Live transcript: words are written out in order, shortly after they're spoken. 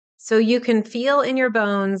So you can feel in your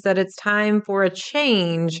bones that it's time for a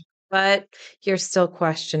change, but you're still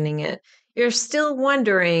questioning it. You're still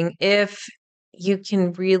wondering if you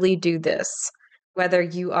can really do this, whether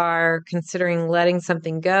you are considering letting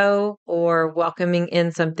something go or welcoming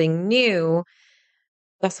in something new.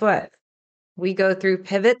 Guess what? We go through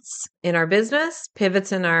pivots in our business,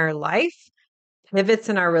 pivots in our life, pivots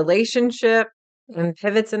in our relationship, and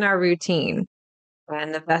pivots in our routine.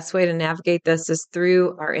 And the best way to navigate this is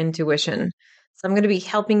through our intuition. So I'm going to be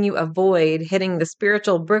helping you avoid hitting the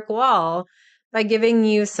spiritual brick wall by giving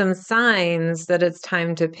you some signs that it's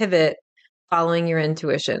time to pivot following your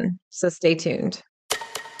intuition. So stay tuned.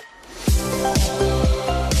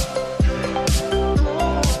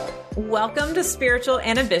 Welcome to Spiritual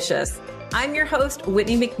and Ambitious. I'm your host,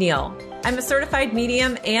 Whitney McNeill. I'm a certified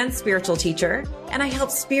medium and spiritual teacher, and I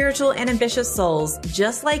help spiritual and ambitious souls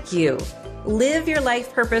just like you live your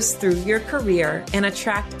life purpose through your career and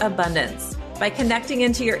attract abundance by connecting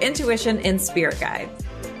into your intuition and spirit guides.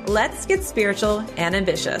 Let's get spiritual and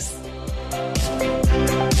ambitious.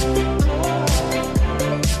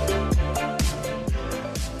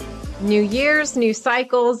 New years, new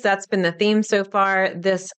cycles. That's been the theme so far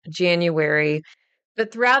this January.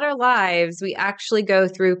 But throughout our lives, we actually go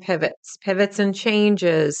through pivots and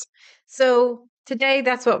changes. So today,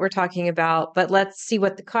 that's what we're talking about. But let's see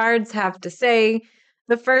what the cards have to say.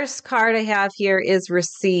 The first card I have here is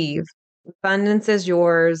receive. Abundance is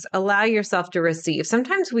yours. Allow yourself to receive.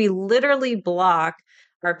 Sometimes we literally block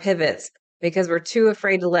our pivots because we're too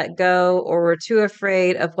afraid to let go, or we're too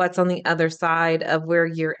afraid of what's on the other side of where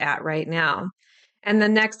you're at right now. And the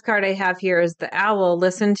next card I have here is the owl.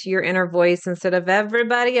 Listen to your inner voice instead of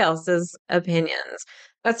everybody else's opinions.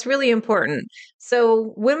 That's really important.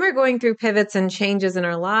 So when we're going through pivots and changes in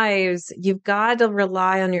our lives, you've got to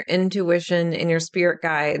rely on your intuition and your spirit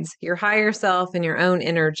guides, your higher self and your own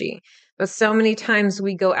energy. But so many times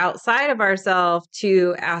we go outside of ourselves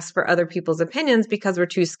to ask for other people's opinions because we're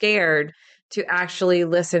too scared to actually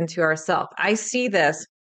listen to ourselves. I see this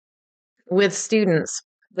with students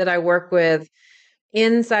that I work with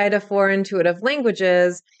inside of 4 intuitive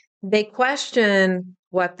languages. They question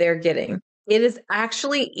what they're getting. It is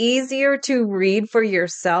actually easier to read for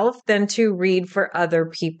yourself than to read for other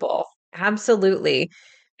people. Absolutely.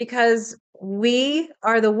 Because we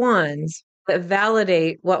are the ones that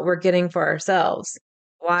validate what we're getting for ourselves,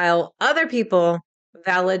 while other people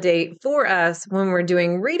validate for us when we're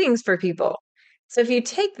doing readings for people. So if you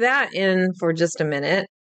take that in for just a minute,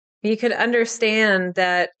 you could understand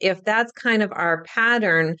that if that's kind of our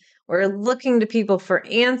pattern, we're looking to people for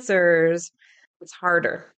answers, it's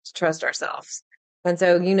harder to trust ourselves. And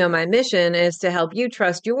so, my mission is to help you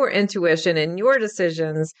trust your intuition and your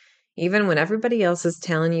decisions, even when everybody else is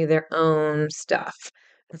telling you their own stuff.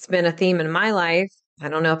 It's been a theme in my life. I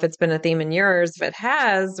don't know if it's been a theme in yours. If it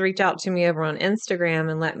has, reach out to me over on Instagram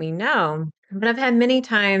and let me know. But I've had many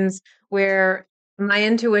times where my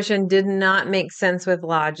intuition did not make sense with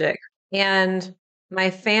logic, and my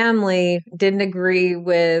family didn't agree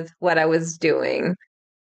with what I was doing.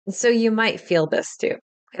 So you might feel this too,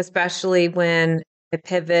 especially when a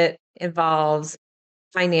pivot involves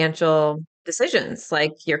financial decisions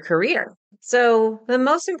like your career. So the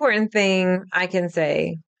most important thing I can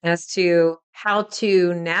say as to how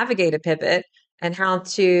to navigate a pivot and how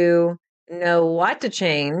to know what to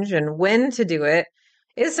change and when to do it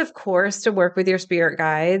is, of course, to work with your spirit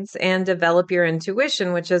guides and develop your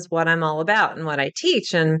intuition, which is what I'm all about and what I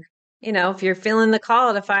teach. And, if you're feeling the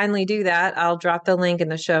call to finally do that, I'll drop the link in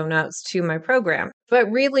the show notes to my program. But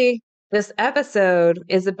really, this episode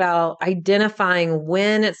is about identifying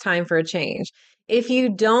when it's time for a change. If you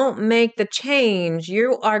don't make the change,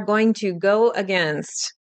 you are going to go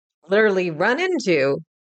against, literally run into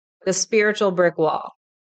the spiritual brick wall.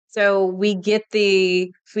 So we get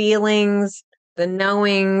the feelings, the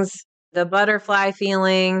knowings, the butterfly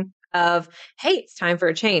feeling of, hey, it's time for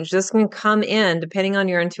a change. This can come in, depending on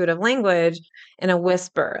your intuitive language, in a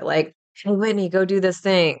whisper, like, hey, Whitney, go do this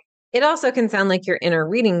thing. It also can sound like your inner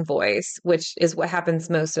reading voice, which is what happens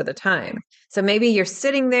most of the time. So maybe you're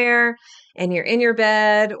sitting there and you're in your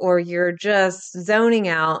bed, or you're just zoning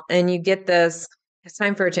out and you get this, it's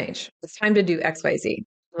time for a change. It's time to do X, Y, Z.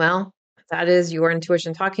 Well, that is your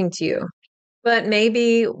intuition talking to you. But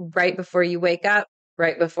maybe right before you wake up,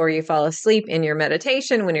 right before you fall asleep in your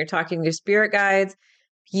meditation, when you're talking to spirit guides,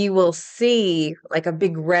 you will see like a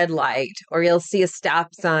big red light, or you'll see a stop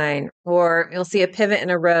sign, or you'll see a pivot in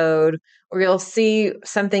a road, or you'll see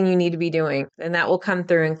something you need to be doing. And that will come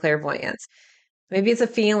through in clairvoyance. Maybe it's a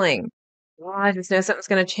feeling. Well, I just know something's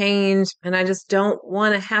going to change and I just don't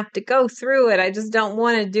want to have to go through it. I just don't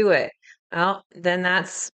want to do it. Well, then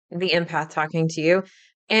that's the empath talking to you.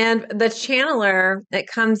 And the channeler, it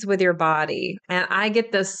comes with your body. And I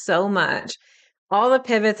get this so much. All the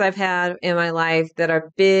pivots I've had in my life that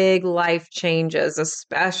are big life changes,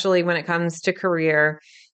 especially when it comes to career,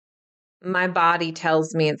 my body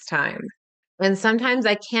tells me it's time. And sometimes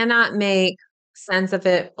I cannot make sense of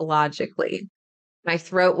it logically. My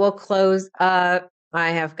throat will close up. I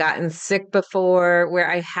have gotten sick before where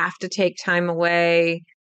I have to take time away.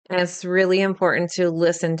 And it's really important to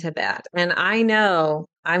listen to that. And I know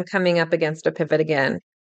I'm coming up against a pivot again.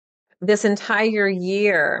 This entire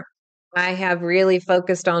year, I have really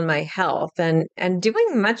focused on my health and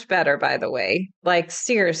doing much better, by the way. Like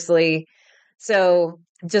seriously. So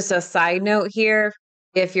just a side note here,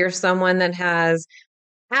 if you're someone that has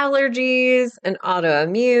allergies, an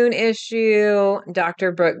autoimmune issue,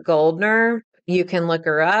 Dr. Brooke Goldner, you can look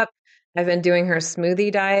her up. I've been doing her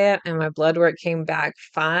smoothie diet and my blood work came back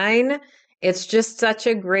fine. It's just such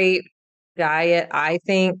a great diet, I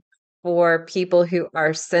think, for people who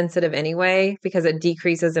are sensitive anyway, because it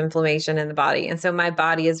decreases inflammation in the body. And so my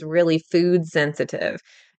body is really food sensitive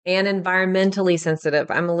and environmentally sensitive.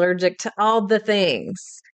 I'm allergic to all the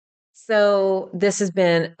things. So this has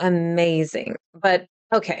been amazing. But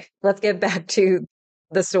okay, let's get back to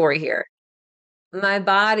the story here. My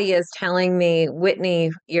body is telling me,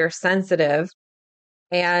 Whitney, you're sensitive.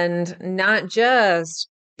 And not just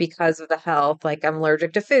because of the health, like I'm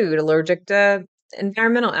allergic to food, allergic to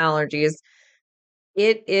environmental allergies.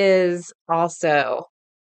 It is also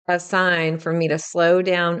a sign for me to slow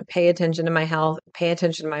down, pay attention to my health, pay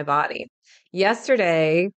attention to my body.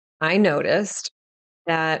 Yesterday, I noticed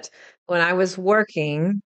that when I was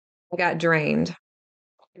working, I got drained.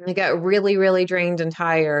 I got really, really drained and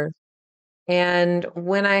tired. And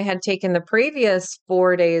when I had taken the previous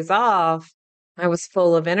 4 days off, I was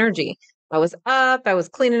full of energy. I was up, I was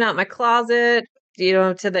cleaning out my closet,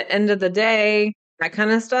 to the end of the day, that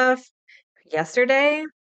kind of stuff. Yesterday,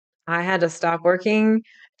 I had to stop working,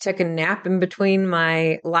 took a nap in between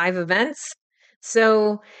my live events.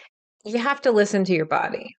 So you have to listen to your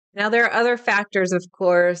body. Now, there are other factors, of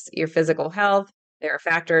course, your physical health. There are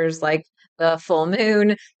factors like the full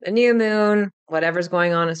moon, the new moon, whatever's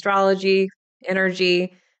going on, astrology,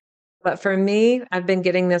 energy. But for me, I've been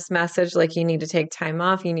getting this message like you need to take time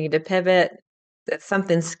off, you need to pivot, that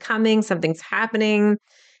something's coming, something's happening.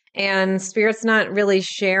 And Spirit's not really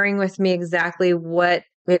sharing with me exactly what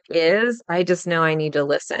it is. I just know I need to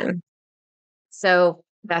listen. So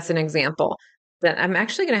that's an example that I'm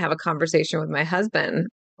actually going to have a conversation with my husband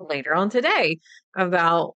later on today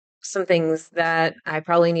about some things that I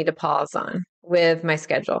probably need to pause on with my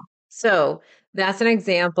schedule. So that's an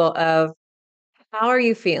example of how are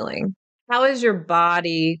you feeling? How is your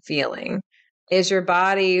body feeling? Is your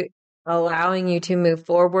body allowing you to move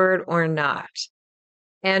forward or not?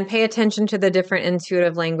 And pay attention to the different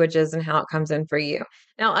intuitive languages and how it comes in for you.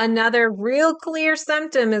 Now, another real clear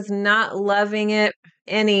symptom is not loving it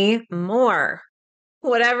anymore.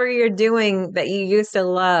 Whatever you're doing that you used to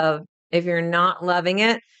love, if you're not loving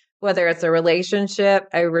it, whether it's a relationship,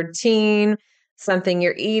 a routine, something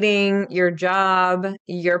you're eating, your job,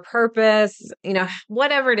 your purpose,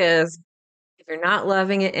 whatever it is, if you're not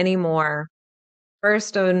loving it anymore,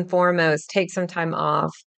 first and foremost, take some time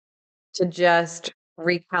off to just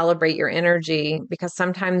recalibrate your energy, because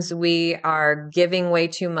sometimes we are giving way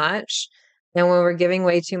too much. And when we're giving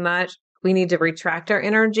way too much, we need to retract our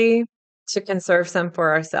energy to conserve some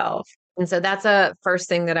for ourselves. And so that's a first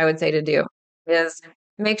thing that I would say to do is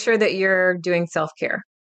make sure that you're doing self-care.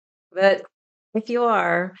 But if you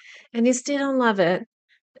are and you still don't love it,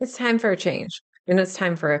 it's time for a change and it's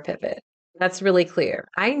time for a pivot. That's really clear.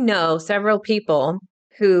 I know several people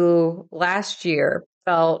who last year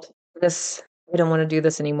felt this, I don't want to do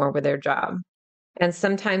this anymore with their job. And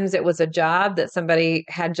sometimes it was a job that somebody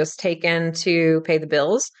had just taken to pay the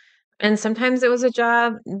bills. And sometimes it was a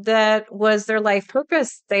job that was their life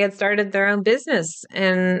purpose. They had started their own business.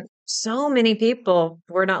 And so many people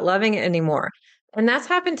were not loving it anymore. And that's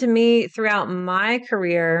happened to me throughout my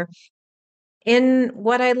career in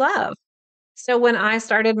what I love. So when I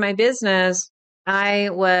started my business, I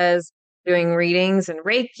was doing readings and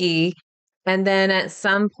Reiki. And then at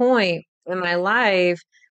some point in my life,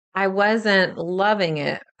 I wasn't loving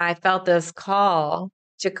it. I felt this call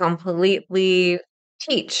to completely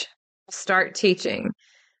start teaching.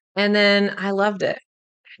 And then I loved it.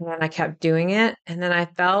 And then I kept doing it. And then I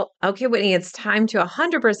felt, okay, Whitney, it's time to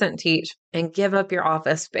 100% teach and give up your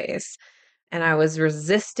office space. And I was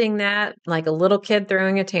resisting that like a little kid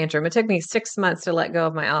throwing a tantrum. It took me 6 months to let go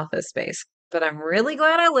of my office space, but I'm really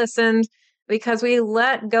glad I listened because we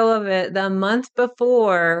let go of it the month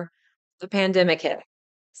before the pandemic hit.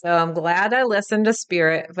 So I'm glad I listened to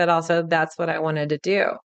spirit, but also that's what I wanted to do.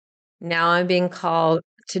 Now I'm being called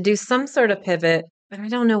to do some sort of pivot, but I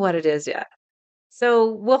don't know what it is yet.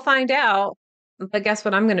 So we'll find out. But guess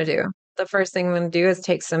what I'm going to do? The first thing I'm going to do is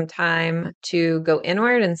take some time to go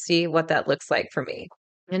inward and see what that looks like for me.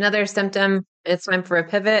 Another symptom, it's time for a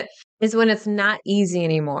pivot, is when it's not easy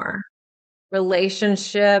anymore.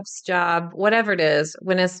 Relationships, job, whatever it is,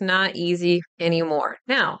 when it's not easy anymore.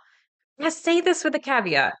 Now, I say this with a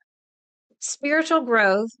caveat. Spiritual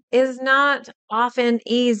growth is not often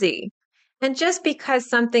easy. And just because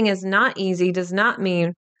something is not easy does not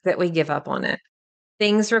mean that we give up on it.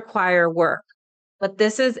 Things require work, but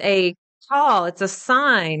this is a call. It's a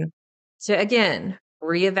sign to, again,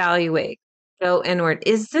 reevaluate, go inward.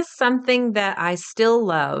 Is this something that I still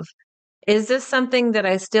love? Is this something that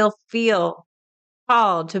I still feel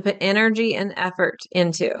called to put energy and effort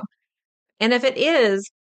into? And if it is,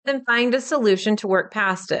 then find a solution to work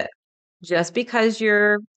past it. Just because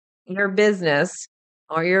your business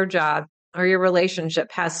or your job or your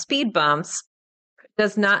relationship has speed bumps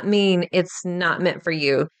does not mean it's not meant for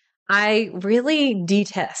you. I really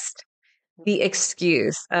detest the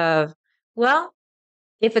excuse of, well,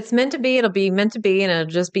 if it's meant to be, it'll be meant to be and it'll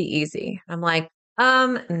just be easy. I'm like,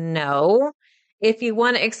 no. If you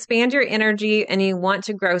want to expand your energy and you want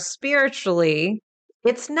to grow spiritually,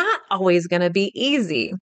 it's not always going to be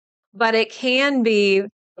easy, but it can be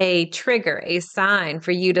a trigger, a sign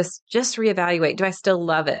for you to just reevaluate. Do I still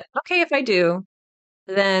love it? Okay, if I do,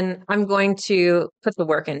 then I'm going to put the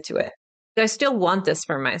work into it. Do I still want this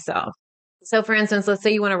for myself? So, for instance, let's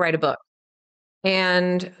say you want to write a book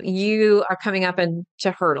and you are coming up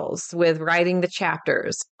into hurdles with writing the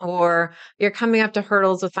chapters, or you're coming up to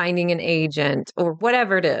hurdles with finding an agent, or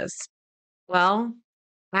whatever it is. Well,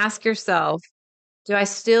 ask yourself, do I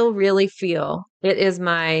still really feel it is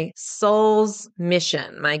my soul's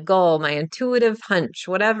mission, my goal, my intuitive hunch,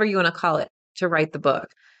 whatever you want to call it, to write the book?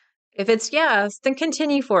 If it's yes, then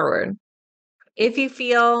continue forward. If you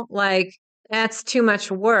feel like that's too much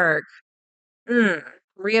work,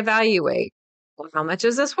 reevaluate. Well, how much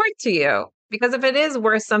is this worth to you? Because if it is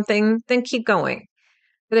worth something, then keep going.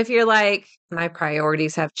 But if you're like, my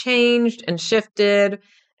priorities have changed and shifted,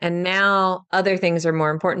 and now other things are more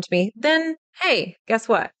important to me, then hey, guess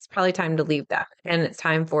what? It's probably time to leave that. And it's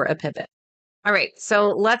time for a pivot. All right. So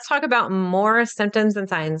let's talk about more symptoms and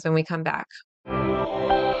signs when we come back.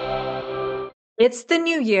 It's the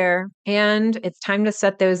new year and it's time to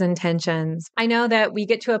set those intentions. I know that we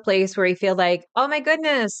get to a place where we feel like, oh my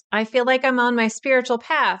goodness, I feel like I'm on my spiritual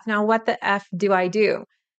path. Now, what the F do I do?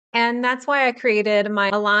 And that's why I created my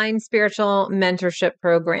Aligned Spiritual Mentorship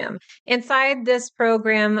program. Inside this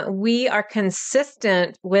program, we are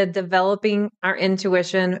consistent with developing our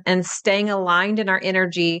intuition and staying aligned in our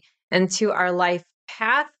energy and to our life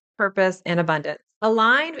path, purpose, and abundance.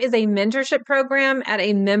 Aligned is a mentorship program at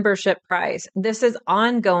a membership price. This is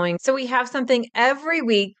ongoing. So we have something every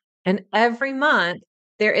week and every month.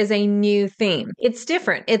 There is a new theme. It's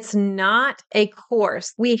different. It's not a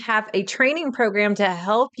course. We have a training program to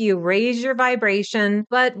help you raise your vibration,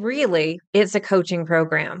 but really it's a coaching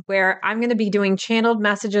program where I'm going to be doing channeled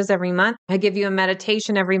messages every month. I give you a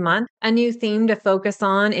meditation every month, a new theme to focus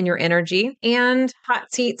on in your energy, and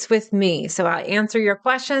hot seats with me. So I answer your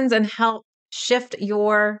questions and help shift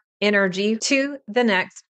your energy to the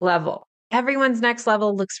next level. Everyone's next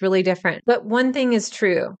level looks really different, but one thing is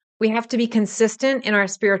true. We have to be consistent in our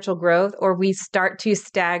spiritual growth or we start to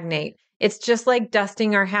stagnate. It's just like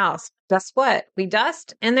dusting our house. Guess what? We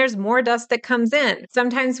dust and there's more dust that comes in.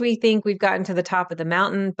 Sometimes we think we've gotten to the top of the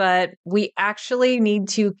mountain, but we actually need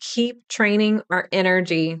to keep training our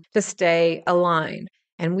energy to stay aligned.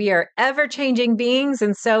 And we are ever changing beings,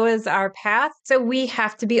 and so is our path. So we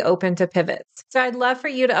have to be open to pivots. So I'd love for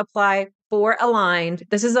you to apply for Aligned.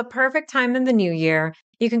 This is a perfect time in the new year.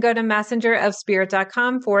 You can go to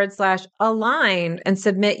messengerofspirit.com/aligned and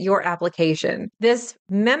submit your application. This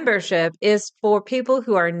membership is for people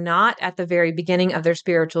who are not at the very beginning of their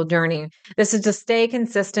spiritual journey. This is to stay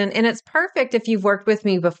consistent, and it's perfect if you've worked with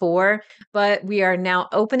me before, but we are now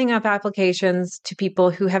opening up applications to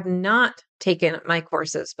people who have not taken my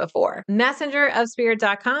courses before.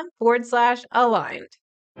 messengerofspirit.com/aligned.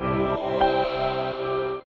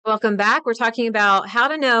 Welcome back. We're talking about how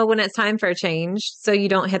to know when it's time for a change so you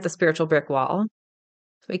don't hit the spiritual brick wall,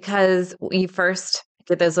 because you first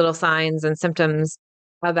get those little signs and symptoms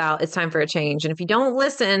about it's time for a change. And if you don't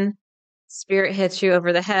listen, spirit hits you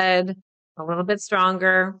over the head a little bit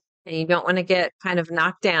stronger and you don't want to get kind of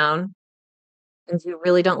knocked down. If you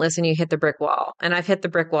really don't listen, you hit the brick wall. And I've hit the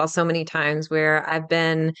brick wall so many times where I've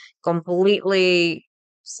been completely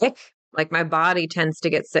sick Like my body tends to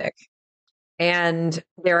get sick. And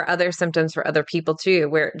there are other symptoms for other people too,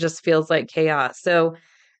 where it just feels like chaos. So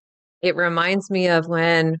it reminds me of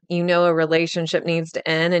when a relationship needs to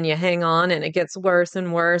end and you hang on and it gets worse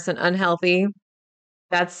and worse and unhealthy.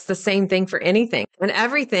 That's the same thing for anything. And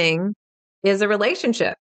everything is a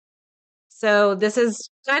relationship. So this is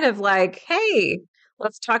kind of like, hey,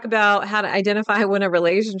 let's talk about how to identify when a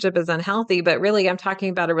relationship is unhealthy. But really, I'm talking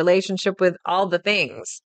about a relationship with all the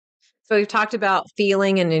things. So we've talked about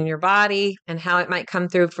feeling and in your body and how it might come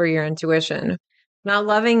through for your intuition, not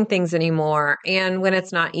loving things anymore, and when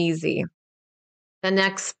it's not easy. The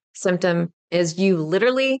next symptom is you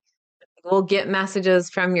literally will get messages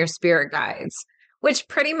from your spirit guides, which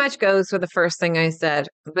pretty much goes with the first thing I said.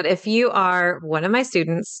 But if you are one of my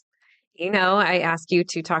students, I ask you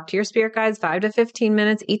to talk to your spirit guides 5 to 15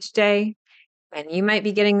 minutes each day. And you might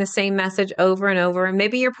be getting the same message over and over. And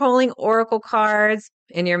maybe you're pulling oracle cards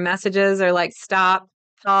and your messages are like, stop,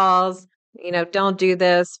 pause, don't do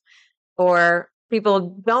this. Or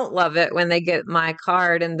people don't love it when they get my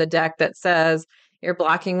card in the deck that says, you're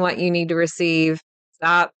blocking what you need to receive.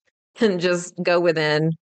 Stop and just go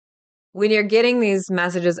within. When you're getting these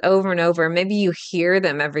messages over and over, maybe you hear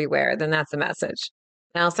them everywhere, then that's a message.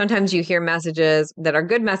 Now, sometimes you hear messages that are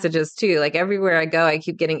good messages too. Like everywhere I go, I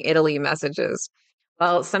keep getting Italy messages.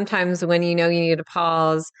 Well, sometimes when you need to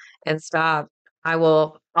pause and stop, I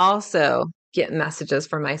will also get messages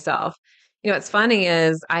for myself. What's funny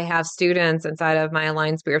is I have students inside of my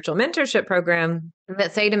Aligned Spiritual Mentorship program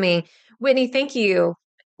that say to me, Whitney, thank you.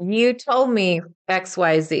 You told me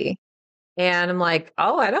XYZ. And I'm like,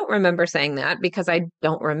 oh, I don't remember saying that because I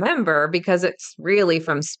don't remember because it's really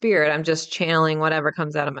from spirit. I'm just channeling whatever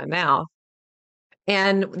comes out of my mouth.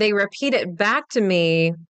 And they repeat it back to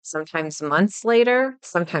me sometimes months later,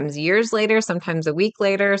 sometimes years later, sometimes a week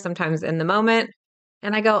later, sometimes in the moment.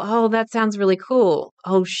 And I go, oh, that sounds really cool.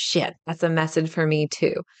 Oh, shit, that's a message for me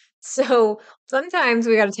too. So sometimes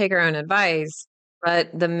we got to take our own advice, but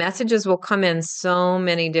the messages will come in so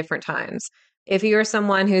many different times. If you're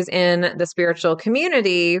someone who's in the spiritual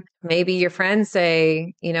community, maybe your friends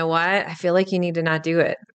say, you know what? I feel like you need to not do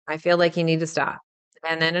it. I feel like you need to stop.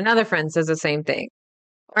 And then another friend says the same thing.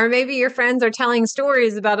 Or maybe your friends are telling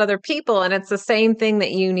stories about other people and it's the same thing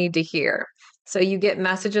that you need to hear. So you get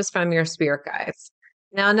messages from your spirit guides.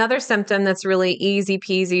 Now, another symptom that's really easy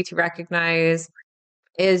peasy to recognize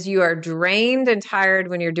is you are drained and tired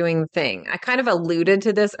when you're doing the thing. I kind of alluded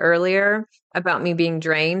to this earlier about me being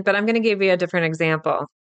drained, but I'm going to give you a different example.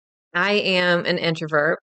 I am an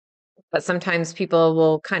introvert, but sometimes people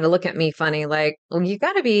will kind of look at me funny, like, well, you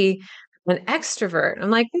got to be an extrovert.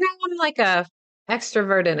 I'm like, no, I'm like a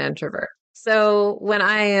extroverted introvert. So when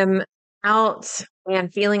I am out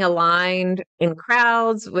and feeling aligned in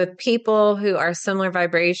crowds with people who are similar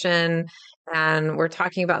vibration, and we're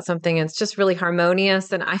talking about something and it's just really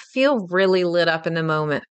harmonious and I feel really lit up in the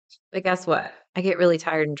moment. But guess what? I get really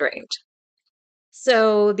tired and drained.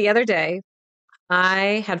 So the other day,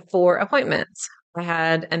 I had 4 appointments. I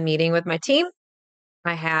had a meeting with my team.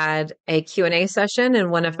 I had a Q&A session in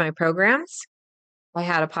one of my programs. I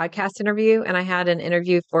had a podcast interview and I had an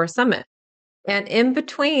interview for a summit. And in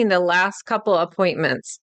between the last couple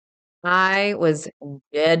appointments, I was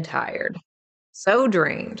dead tired, so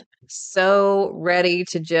drained, so ready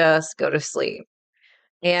to just go to sleep.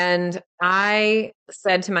 And I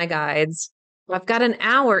said to my guides, well, I've got an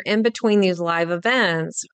hour in between these live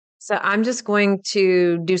events. So I'm just going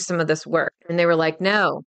to do some of this work. And they were like,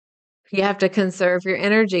 no, you have to conserve your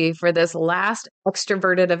energy for this last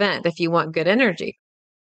extroverted event if you want good energy.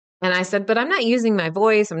 And I said, but I'm not using my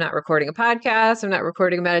voice. I'm not recording a podcast. I'm not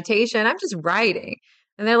recording a meditation. I'm just writing.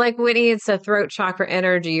 And they're like, Whitney, it's a throat chakra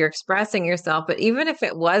energy. You're expressing yourself. But even if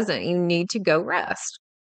it wasn't, you need to go rest.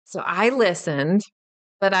 So I listened,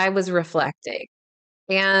 but I was reflecting.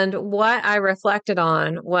 And what I reflected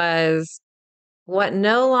on was what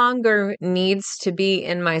no longer needs to be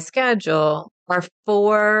in my schedule are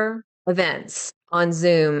 4 events on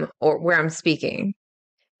Zoom or where I'm speaking.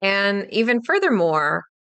 And even furthermore,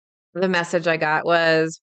 the message I got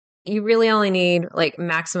was you really only need like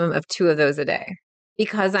maximum of 2 of those a day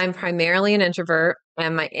because I'm primarily an introvert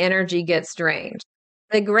and my energy gets drained.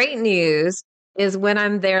 The great news is when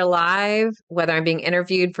I'm there live, whether I'm being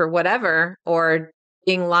interviewed for whatever or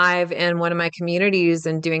being live in one of my communities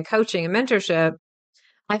and doing coaching and mentorship,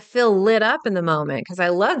 I feel lit up in the moment because I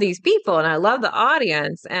love these people and I love the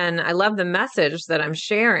audience and I love the message that I'm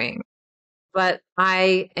sharing. But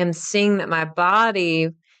I am seeing that my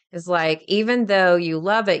body is like, even though you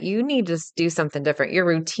love it, you need to do something different. Your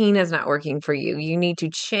routine is not working for you. You need to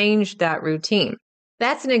change that routine.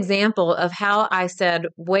 That's an example of how I said,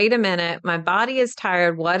 wait a minute, my body is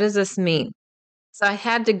tired. What does this mean? So I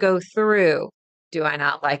had to go through, do I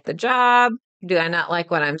not like the job? Do I not like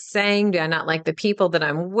what I'm saying? Do I not like the people that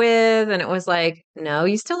I'm with? And it was like, no,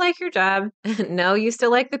 you still like your job. No, you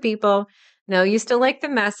still like the people. No, you still like the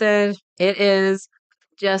message. It is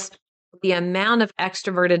just the amount of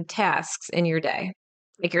extroverted tasks in your day.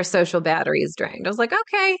 Like your social battery is drained. I was like,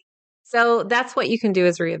 okay. So that's what you can do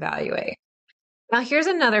is reevaluate. Now here's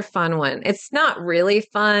another fun one. It's not really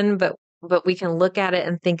fun, but we can look at it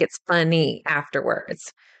and think it's funny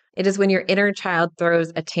afterwards. It is when your inner child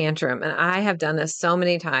throws a tantrum. And I have done this so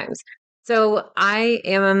many times. So I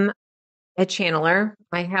am a channeler.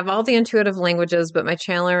 I have all the intuitive languages, but my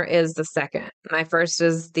channeler is the second. My first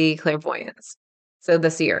is the clairvoyance. So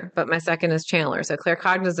the seer, but my second is channeler. So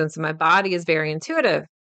claircognizance. And my body is very intuitive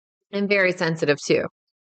and very sensitive too.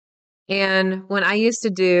 And when I used to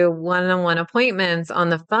do one-on-one appointments on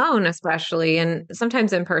the phone, especially, and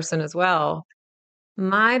sometimes in person as well,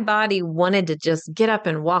 my body wanted to just get up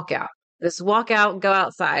and walk out. Just walk out, go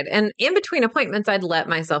outside. And in between appointments, I'd let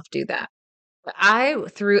myself do that. But I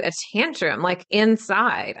threw a tantrum like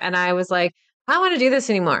inside. And I was like, I don't want to do this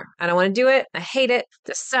anymore. I don't want to do it. I hate it.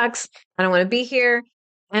 This sucks. I don't want to be here.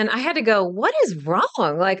 And I had to go, what is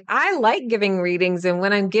wrong? Like, I like giving readings. And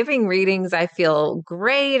when I'm giving readings, I feel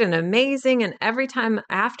great and amazing. And every time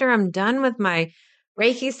after I'm done with my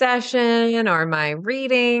Reiki session or my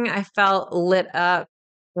reading, I felt lit up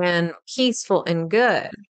and peaceful and good.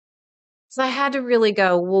 So I had to really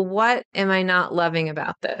go, well, what am I not loving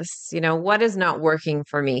about this? What is not working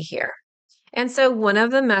for me here? And so one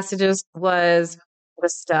of the messages was the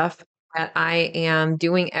stuff that I am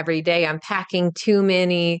doing every day. I'm packing too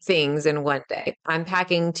many things in one day. I'm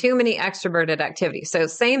packing too many extroverted activities. So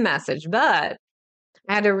same message, but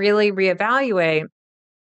I had to really reevaluate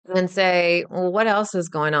and say, well, what else is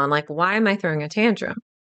going on? Like, why am I throwing a tantrum?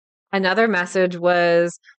 Another message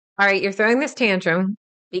was, all right, you're throwing this tantrum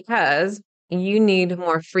because you need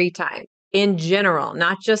more free time in general,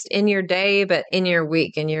 not just in your day, but in your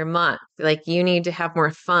week, in your month. Like you need to have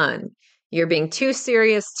more fun. You're being too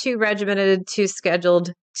serious, too regimented, too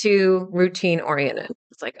scheduled, too routine oriented.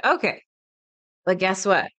 It's like, okay, but guess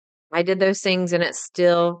what? I did those things and it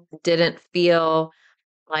still didn't feel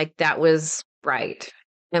like that was right.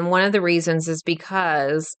 And one of the reasons is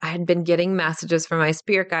because I had been getting messages from my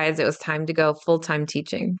spirit guides. It was time to go full-time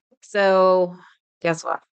teaching. So guess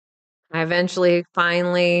what? I eventually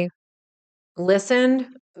finally listened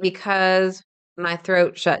because my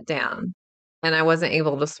throat shut down and I wasn't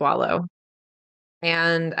able to swallow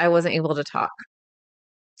and I wasn't able to talk.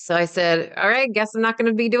 So I said, all right, guess I'm not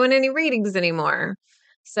going to be doing any readings anymore.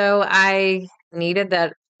 So I needed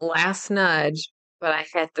that last nudge, but I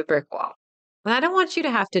hit the brick wall. And I don't want you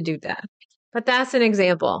to have to do that. But that's an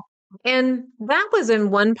example. And that was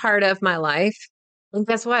in one part of my life. And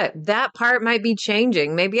guess what? That part might be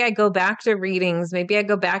changing. Maybe I go back to readings. Maybe I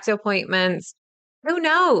go back to appointments. Who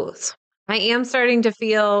knows? I am starting to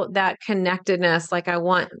feel that connectedness, like I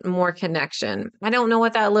want more connection. I don't know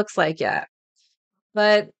what that looks like yet,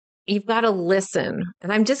 but you've got to listen.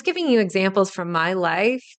 And I'm just giving you examples from my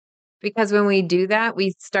life because when we do that,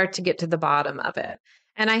 we start to get to the bottom of it.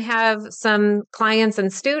 And I have some clients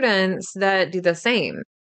and students that do the same.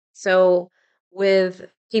 So with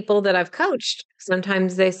people that I've coached,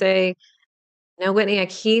 sometimes they say, no, Whitney, I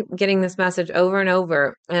keep getting this message over and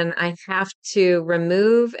over, and I have to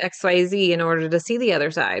remove XYZ in order to see the other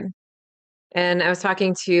side. And I was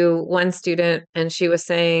talking to one student, and she was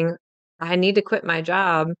saying, I need to quit my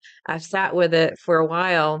job. I've sat with it for a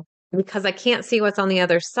while because I can't see what's on the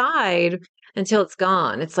other side until it's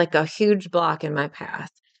gone. It's like a huge block in my path.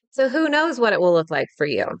 So who knows what it will look like for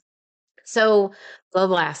you? So the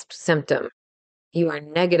last symptom, you are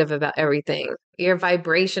negative about everything. Your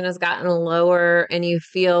vibration has gotten lower and you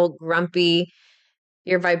feel grumpy.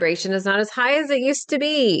 Your vibration is not as high as it used to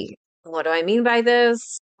be. What do I mean by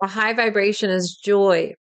this? A high vibration is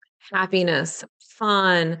joy, happiness,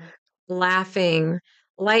 fun, laughing,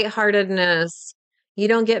 lightheartedness. You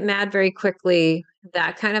don't get mad very quickly,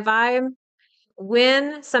 that kind of vibe.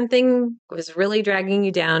 When something is really dragging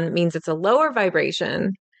you down, it means it's a lower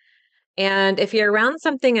vibration. And if you're around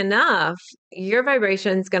something enough, your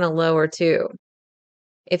vibration is going to lower too.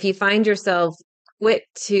 If you find yourself quick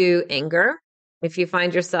to anger, if you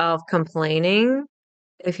find yourself complaining,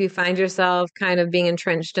 if you find yourself kind of being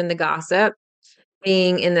entrenched in the gossip,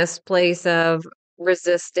 being in this place of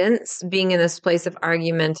resistance, being in this place of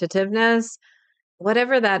argumentativeness,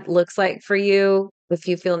 whatever that looks like for you, if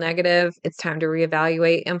you feel negative, it's time to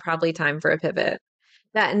reevaluate and probably time for a pivot.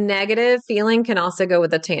 That negative feeling can also go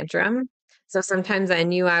with a tantrum. So sometimes I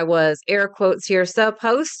knew I was, air quotes here,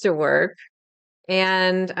 supposed to work.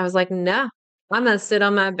 And I was like, no, I'm going to sit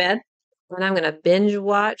on my bed and I'm going to binge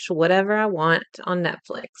watch whatever I want on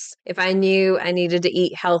Netflix. If I knew I needed to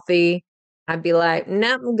eat healthy, I'd be like,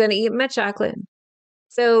 no, I'm going to eat my chocolate.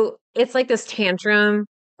 So it's like this tantrum.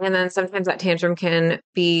 And then sometimes that tantrum can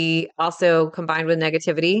be also combined with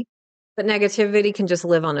negativity, but negativity can just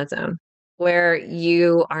live on its own where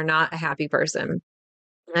you are not a happy person.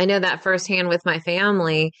 I know that firsthand with my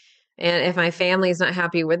family. And if my family's not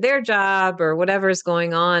happy with their job or whatever's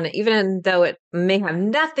going on, even though it may have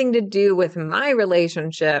nothing to do with my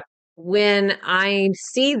relationship, when I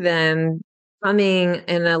see them coming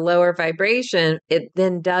in a lower vibration, it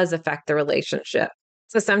then does affect the relationship.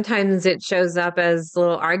 So sometimes it shows up as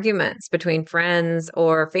little arguments between friends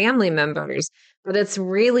or family members, but it's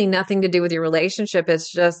really nothing to do with your relationship.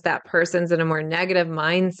 It's just that person's in a more negative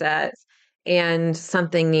mindset and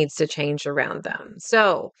something needs to change around them.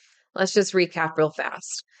 So let's just recap real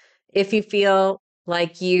fast. If you feel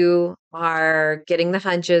like you are getting the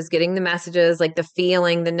hunches, getting the messages, like the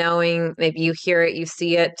feeling, the knowing, maybe you hear it, you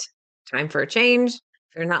see it, time for a change.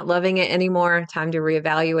 If you're not loving it anymore, time to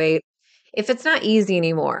reevaluate. If it's not easy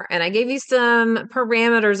anymore, and I gave you some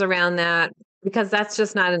parameters around that because that's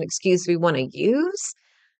just not an excuse we want to use.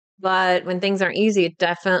 But when things aren't easy, it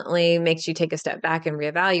definitely makes you take a step back and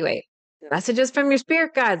reevaluate. Messages from your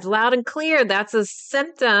spirit guides, loud and clear. That's a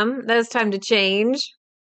symptom that it's time to change.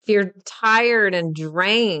 If you're tired and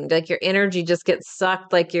drained, like your energy just gets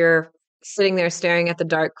sucked, like you're sitting there staring at the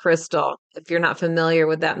dark crystal. If you're not familiar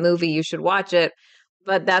with that movie, you should watch it.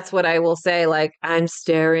 But that's what I will say. Like, I'm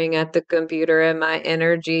staring at the computer and my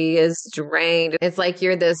energy is drained. It's like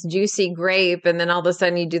you're this juicy grape, and then all of a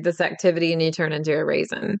sudden you do this activity and you turn into a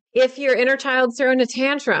raisin. If your inner child's throwing a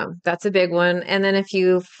tantrum, that's a big one. And then if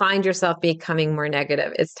you find yourself becoming more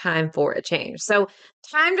negative, it's time for a change. So,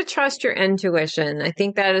 time to trust your intuition. I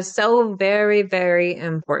think that is so very, very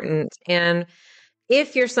important. And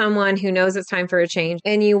if you're someone who knows it's time for a change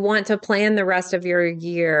and you want to plan the rest of your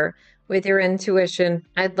year with your intuition,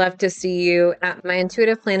 I'd love to see you at my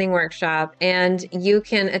intuitive planning workshop. And you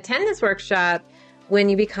can attend this workshop when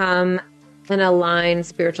you become an Aligned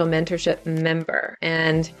Spiritual Mentorship member.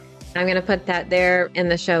 And I'm going to put that there in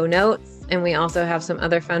the show notes. And we also have some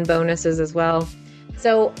other fun bonuses as well.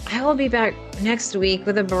 So I will be back next week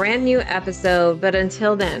with a brand new episode. But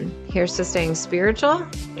until then, here's to staying spiritual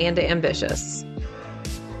and ambitious.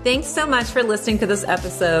 Thanks so much for listening to this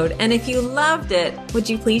episode. And if you loved it, would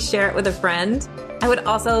you please share it with a friend? I would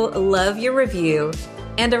also love your review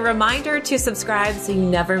and a reminder to subscribe so you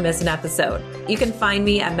never miss an episode. You can find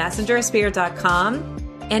me at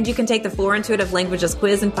messengerofspirit.com, and you can take the 4 Intuitive Languages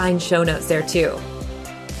quiz and find show notes there too.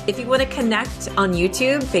 If you want to connect on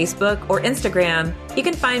YouTube, Facebook, or Instagram, you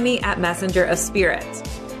can find me at Messenger of Spirit.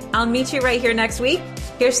 I'll meet you right here next week.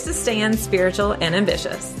 Here's to staying spiritual and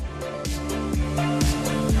ambitious.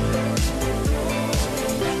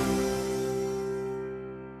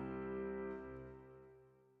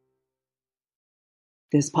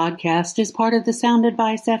 This podcast is part of the Sound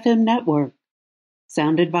Advice FM network.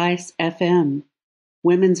 Sound Advice FM.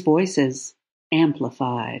 Women's voices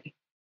amplified.